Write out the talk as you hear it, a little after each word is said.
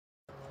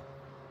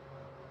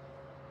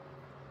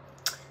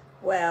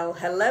Well,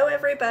 hello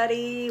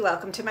everybody.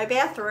 Welcome to my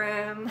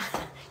bathroom.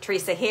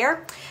 Teresa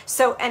here.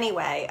 So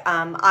anyway,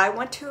 I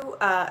want to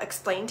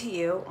explain to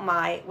you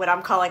what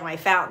I'm calling my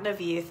Fountain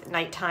of Youth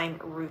nighttime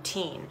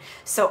routine.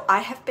 So I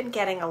have been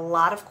getting a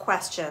lot of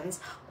questions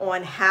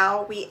on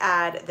how we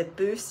add the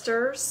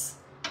boosters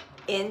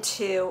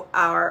into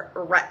our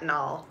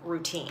retinol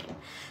routine.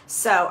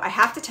 So I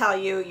have to tell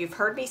you, you've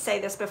heard me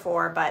say this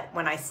before, but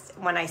when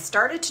I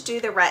started to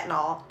do the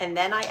retinol and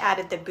then I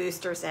added the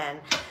boosters in,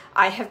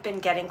 I have been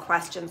getting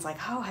questions like,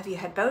 oh, have you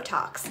had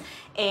Botox?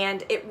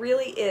 And it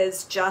really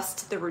is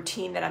just the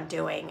routine that I'm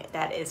doing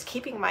that is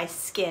keeping my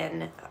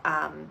skin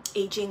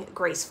aging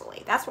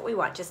gracefully. That's what we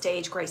want, just to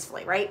age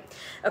gracefully, right?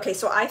 Okay,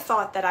 so I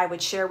thought that I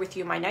would share with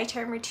you my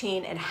nighttime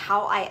routine and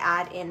how I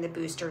add in the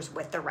boosters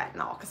with the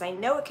retinol, because I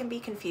know it can be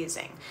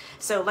confusing.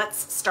 So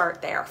let's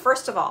start there.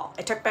 First of all,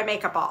 I took my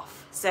makeup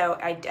off. So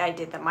I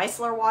did the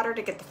micellar water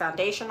to get the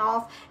foundation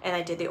off, and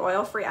I did the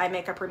oil-free eye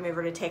makeup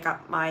remover to take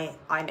up my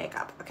eye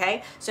makeup,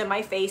 okay? So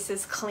my face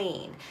is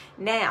clean.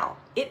 Now,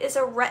 it is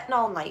a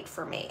retinol night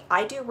for me.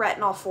 I do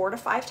retinol 4 to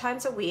 5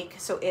 times a week,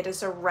 so it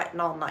is a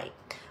retinol night.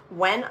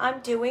 When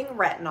I'm doing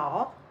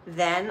retinol,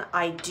 then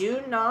I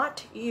do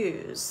not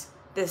use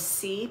the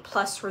C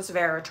plus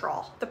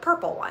resveratrol, the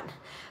purple one.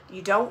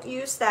 You don't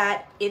use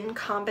that in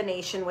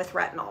combination with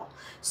retinol.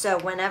 So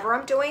whenever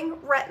I'm doing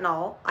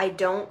retinol, I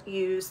don't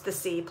use the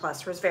C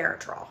plus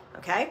resveratrol,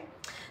 okay?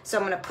 So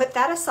I'm gonna put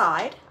that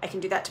aside. I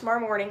can do that tomorrow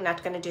morning,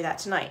 not gonna do that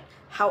tonight.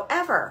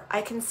 However,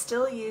 I can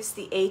still use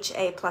the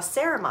HA plus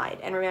ceramide,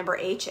 and remember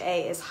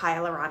HA is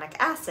hyaluronic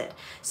acid.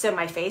 So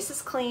my face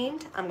is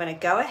cleaned, I'm gonna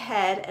go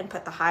ahead and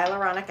put the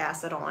hyaluronic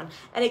acid on.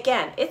 And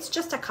again, it's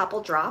just a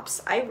couple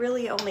drops. I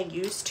really only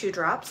use 2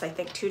 drops. I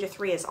think 2 to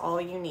 3 is all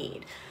you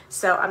need.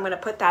 So I'm gonna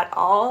put that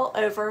all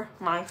over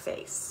my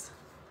face.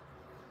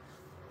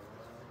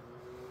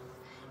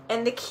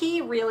 And the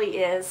key really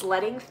is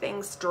letting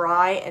things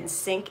dry and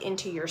sink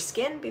into your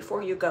skin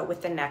before you go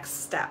with the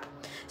next step.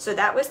 So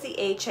that was the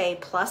HA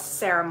plus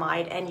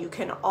ceramide, and you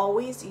can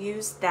always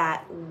use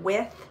that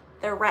with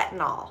the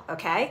retinol,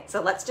 okay?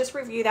 So let's just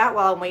review that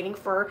while I'm waiting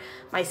for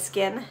my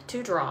skin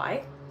to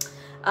dry.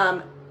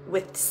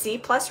 With C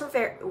plus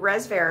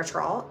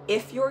resveratrol,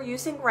 if you're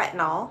using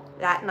retinol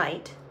that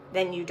night,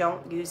 then you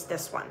don't use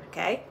this one,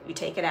 okay? You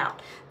take it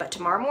out. But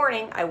tomorrow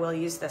morning, I will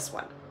use this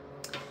one.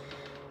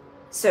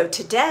 So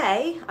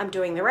today, I'm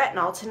doing the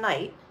retinol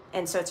tonight,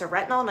 and so it's a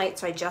retinol night,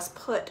 so I just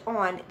put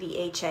on the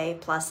HA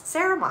plus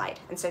ceramide.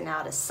 And so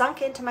now it is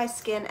sunk into my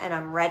skin, and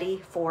I'm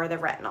ready for the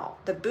retinol.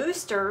 The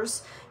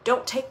boosters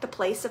don't take the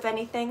place of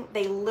anything.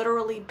 They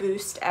literally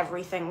boost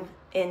everything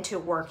into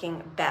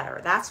working better.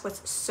 That's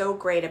what's so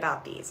great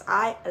about these.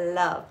 I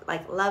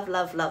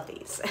love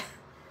these.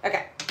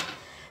 Okay.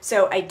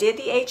 So I did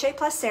the HA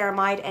plus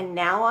ceramide, and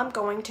now I'm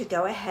going to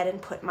go ahead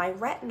and put my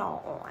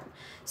retinol on.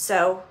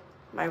 So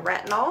my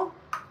retinol,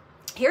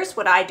 here's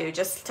what I do,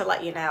 just to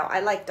let you know. I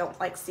don't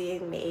like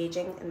seeing me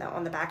aging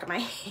on the back of my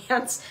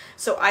hands.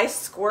 So I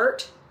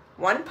squirt,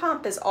 1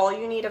 pump is all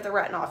you need of the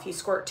retinol. If you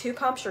squirt 2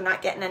 pumps, you're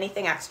not getting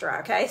anything extra,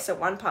 okay? So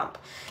 1 pump.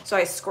 So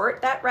I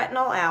squirt that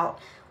retinol out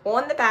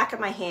on the back of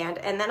my hand,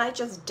 and then I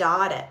just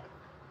dot it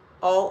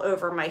all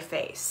over my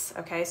face,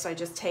 okay? So I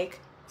just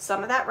take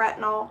some of that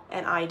retinol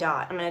and I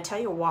dot. I'm gonna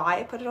tell you why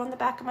I put it on the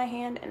back of my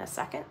hand in a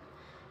second.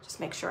 Just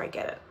make sure I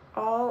get it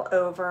all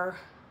over.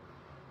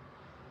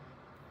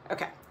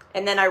 Okay,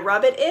 and then I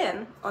rub it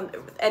in on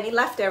any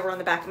leftover on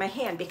the back of my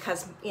hand,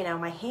 because, you know,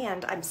 my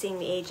hand, I'm seeing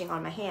the aging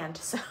on my hand,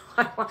 so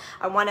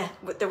I want to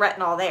with the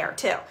retinol there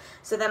too.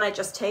 So then I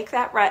just take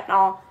that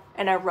retinol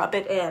and I rub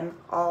it in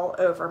all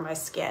over my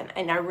skin,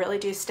 and I really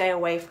do stay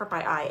away from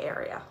my eye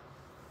area.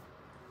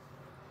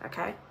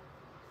 Okay,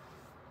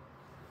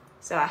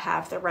 so I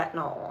have the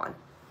retinol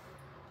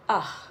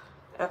on.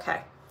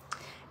 Okay.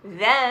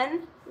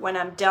 Then when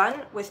I'm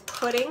done with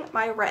putting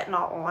my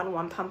retinol on,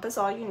 1 pump is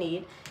all you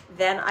need,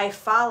 then I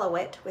follow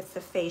it with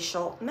the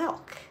facial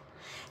milk.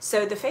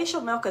 So the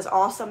facial milk is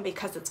awesome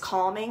because it's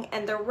calming,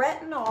 and the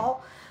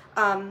retinol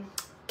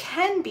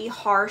can be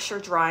harsh or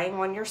drying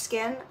on your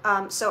skin.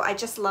 So I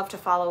just love to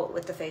follow it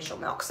with the facial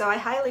milk. So I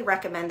highly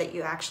recommend that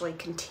you actually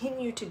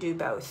continue to do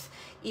both,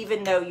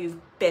 even though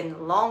you've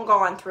been long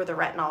gone through the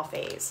retinol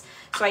phase.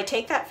 So I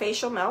take that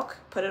facial milk,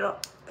 put it a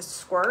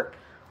squirt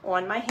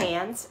on my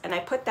hands, and I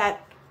put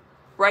that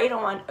right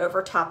on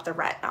over top the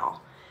retinol.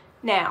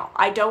 Now,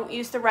 I don't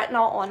use the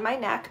retinol on my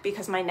neck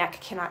because my neck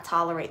cannot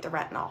tolerate the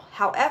retinol.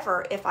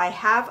 However, if I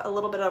have a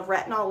little bit of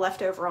retinol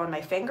left over on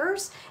my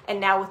fingers, and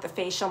now with the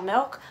facial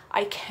milk,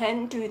 I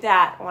can do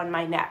that on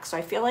my neck. So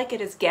I feel like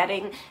it is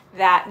getting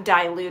that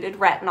diluted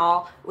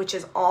retinol, which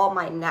is all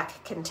my neck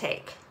can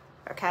take.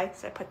 Okay,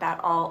 so I put that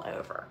all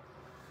over.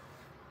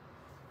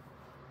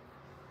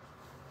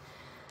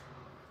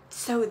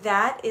 So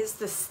that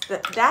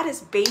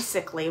is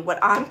basically what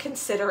I'm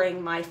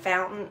considering my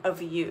Fountain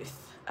of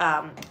Youth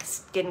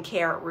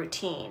skincare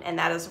routine, and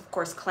that is of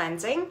course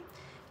cleansing,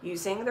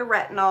 using the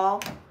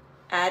retinol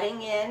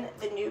adding in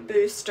the new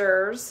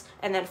boosters,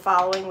 and then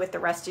following with the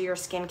rest of your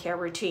skincare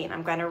routine.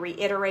 I'm going to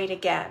reiterate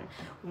again.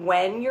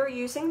 When you're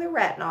using the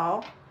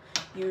retinol,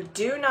 you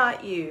do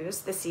not use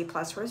the C+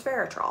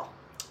 resveratrol.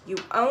 You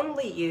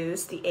only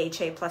use the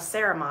HA+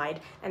 ceramide,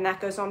 and that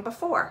goes on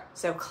before.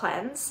 So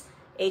cleanse,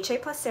 HA+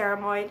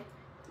 ceramide,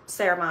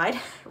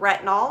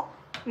 retinol,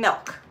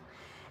 milk.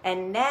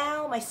 And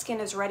now my skin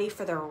is ready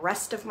for the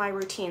rest of my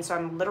routine. So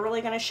I'm literally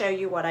going to show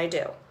you what I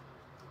do.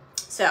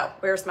 So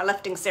where's my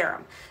lifting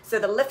serum? So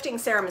the lifting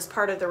serum is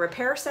part of the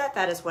repair set.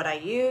 That is what I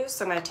use.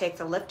 So I'm going to take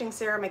the lifting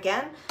serum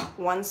again.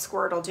 1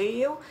 squirt will do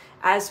you.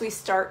 As we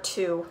start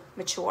to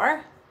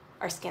mature,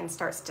 our skin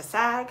starts to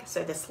sag.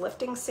 So this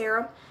lifting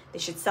serum, they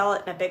should sell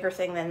it in a bigger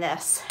thing than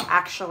this,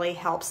 actually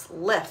helps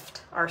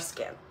lift our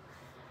skin.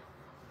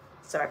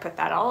 So I put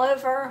that all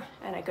over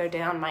and I go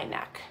down my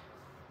neck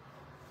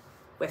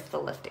with the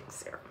lifting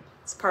serum.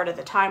 It's part of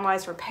the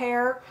time-wise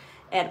repair.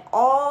 And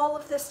all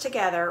of this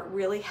together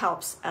really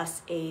helps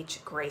us age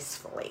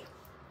gracefully.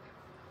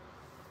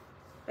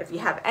 If you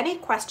have any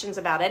questions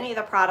about any of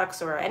the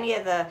products or any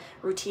of the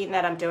routine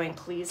that I'm doing,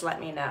 please let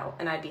me know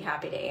and I'd be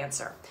happy to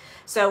answer.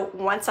 So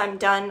once I'm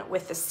done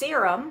with the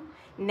serum,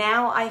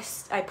 now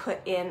I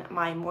put in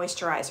my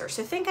moisturizer.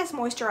 So think as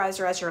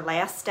moisturizer as your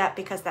last step,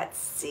 because that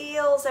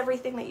seals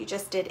everything that you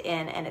just did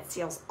in, and it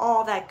seals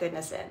all that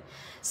goodness in.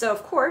 So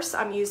of course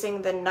I'm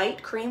using the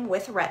night cream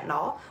with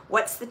retinol.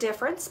 What's the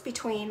difference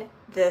between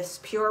this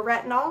pure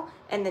retinol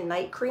and the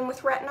night cream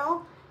with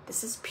retinol?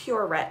 This is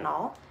pure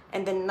retinol,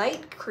 and the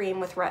night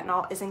cream with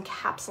retinol is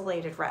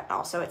encapsulated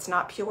retinol. So it's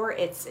not pure,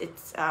 it's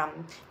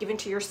given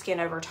to your skin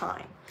over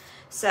time.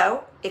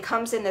 So it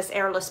comes in this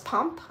airless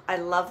pump. I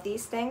love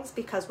these things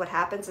because what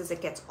happens is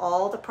it gets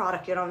all the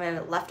product, you don't have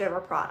any leftover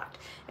product.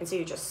 And so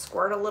you just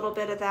squirt a little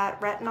bit of that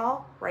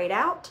retinol right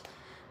out.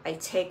 I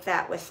take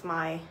that with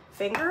my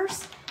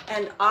fingers,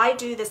 and I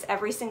do this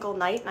every single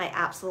night and I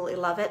absolutely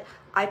love it.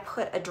 I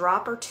put a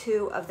drop or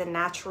 2 of the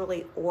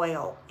naturally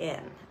oil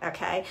in,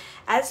 okay?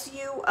 As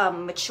you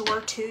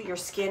mature too, your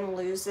skin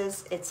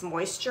loses its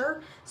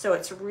moisture. So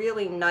it's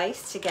really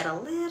nice to get a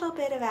little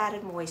bit of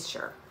added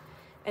moisture.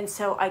 And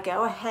so I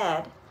go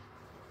ahead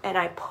and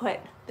I put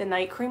the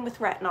night cream with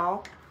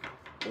retinol,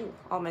 ooh,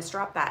 almost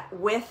dropped that,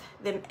 with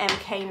the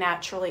MK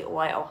Naturally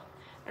oil.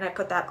 And I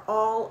put that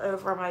all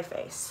over my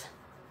face.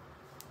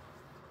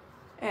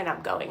 And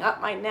I'm going up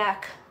my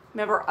neck.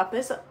 Remember, up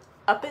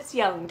is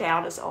young,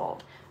 down is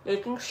old.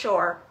 Making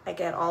sure I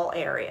get all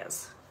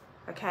areas.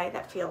 Okay,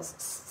 that feels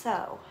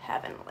so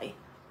heavenly.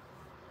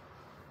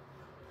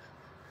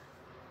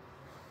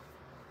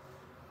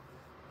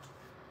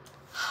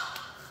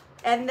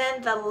 And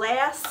then the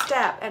last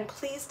step, and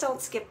please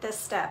don't skip this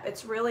step,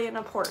 it's really an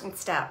important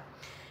step,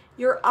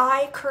 your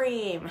eye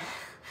cream.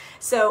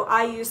 So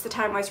I use the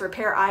Time-Wise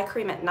Repair eye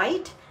cream at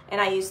night, and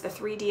I use the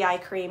 3D eye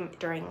cream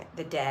during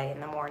the day in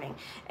the morning.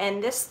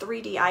 And this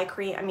 3D eye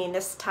cream, I mean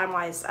this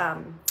Time-Wise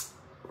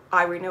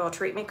eye renewal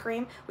treatment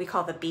cream, we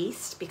call the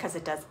Beast, because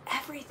it does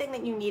everything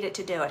that you need it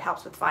to do. It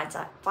helps with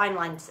fine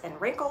lines and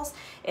wrinkles,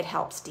 it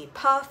helps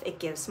depuff, it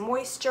gives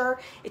moisture,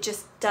 it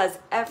just does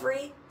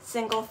every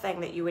single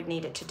thing that you would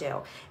need it to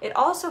do. It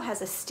also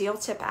has a steel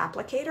tip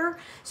applicator,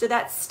 so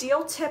that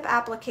steel tip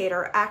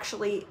applicator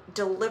actually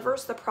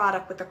delivers the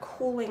product with a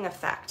cooling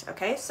effect,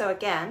 okay? So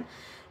again,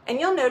 and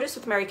you'll notice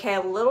with Mary Kay,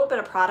 a little bit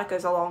of product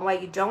goes a long way.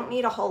 You don't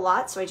need a whole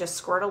lot, so I just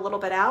squirt a little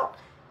bit out,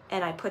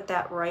 and I put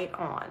that right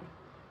on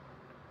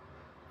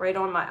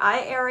my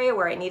eye area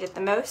where I need it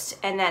the most.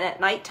 And then at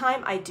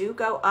nighttime, I do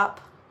go up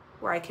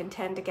where I can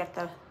tend to get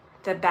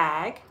the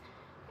bag,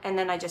 and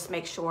then I just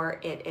make sure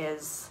it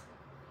is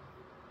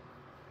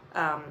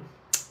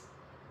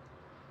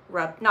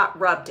not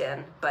rubbed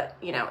in, but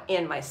you know,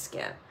 in my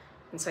skin.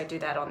 And so I do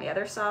that on the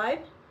other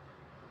side.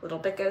 A little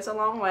bit goes a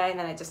long way, and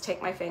then I just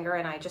take my finger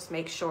and I just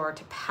make sure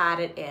to pat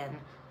it in,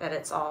 that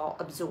it's all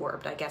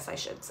absorbed, I guess I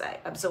should say,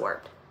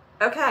 absorbed.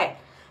 Okay,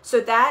 so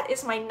that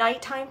is my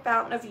nighttime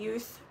Fountain of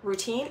Youth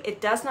routine.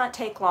 It does not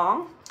take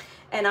long.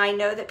 And I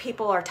know that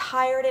people are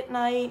tired at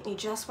night, you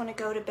just want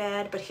to go to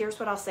bed, but here's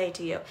what I'll say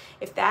to you.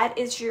 If that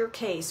is your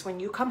case, when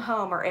you come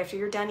home or after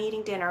you're done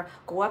eating dinner,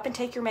 go up and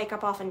take your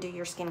makeup off and do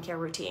your skincare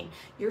routine.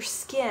 Your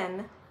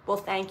skin will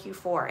thank you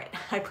for it,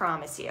 I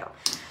promise you.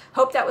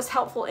 Hope that was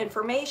helpful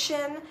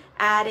information,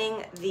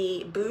 adding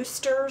the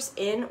boosters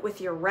in with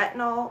your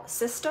retinol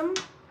system,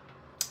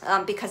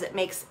 because it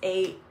makes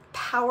a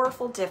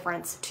powerful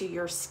difference to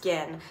your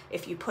skin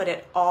if you put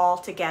it all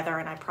together,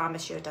 and I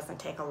promise you it doesn't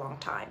take a long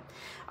time.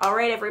 All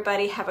right,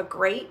 everybody, have a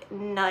great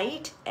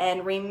night,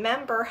 and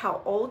remember,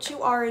 how old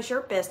you are is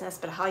your business,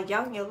 but how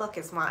young you look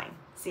is mine.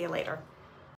 See you later.